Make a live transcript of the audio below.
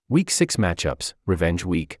Week 6 matchups, Revenge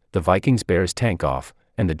Week, the Vikings-Bears tank off,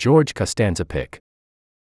 and the George Costanza pick.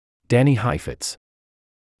 Danny Heifetz.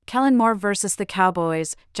 Kellen Moore versus the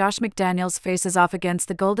Cowboys. Josh McDaniels faces off against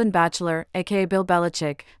the Golden Bachelor, aka Bill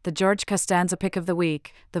Belichick, the George Costanza pick of the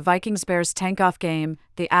week, the Vikings-Bears tank-off game,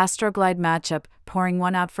 the Astroglide matchup, pouring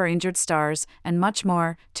one out for injured stars, and much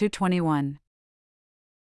more. 221.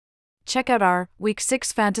 Check out our Week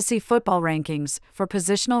 6 fantasy football rankings for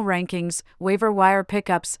positional rankings, waiver wire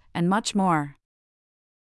pickups, and much more.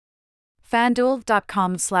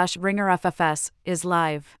 FanDuel.com/RingerFFS is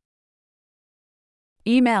live.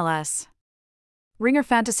 Email us.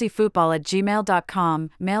 ringerfantasyfootball@gmail.com,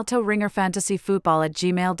 mail to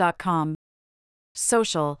ringerfantasyfootball@gmail.com.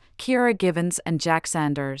 Social, Kira Givens and Jack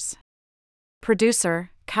Sanders. Producer,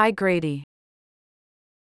 Kai Grady.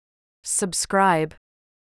 Subscribe.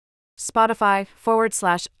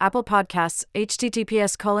 Spotify/Apple Podcasts,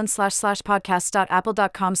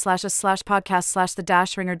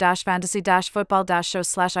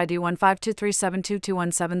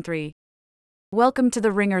 https://podcast.apple.com//the-ringer-fantasy-football-show/ID15237222173. Welcome to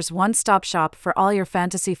the Ringer's one-stop shop for all your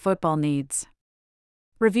fantasy football needs.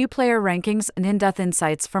 Review player rankings and in-depth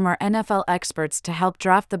insights from our NFL experts to help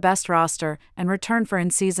draft the best roster and return for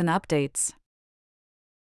in-season updates.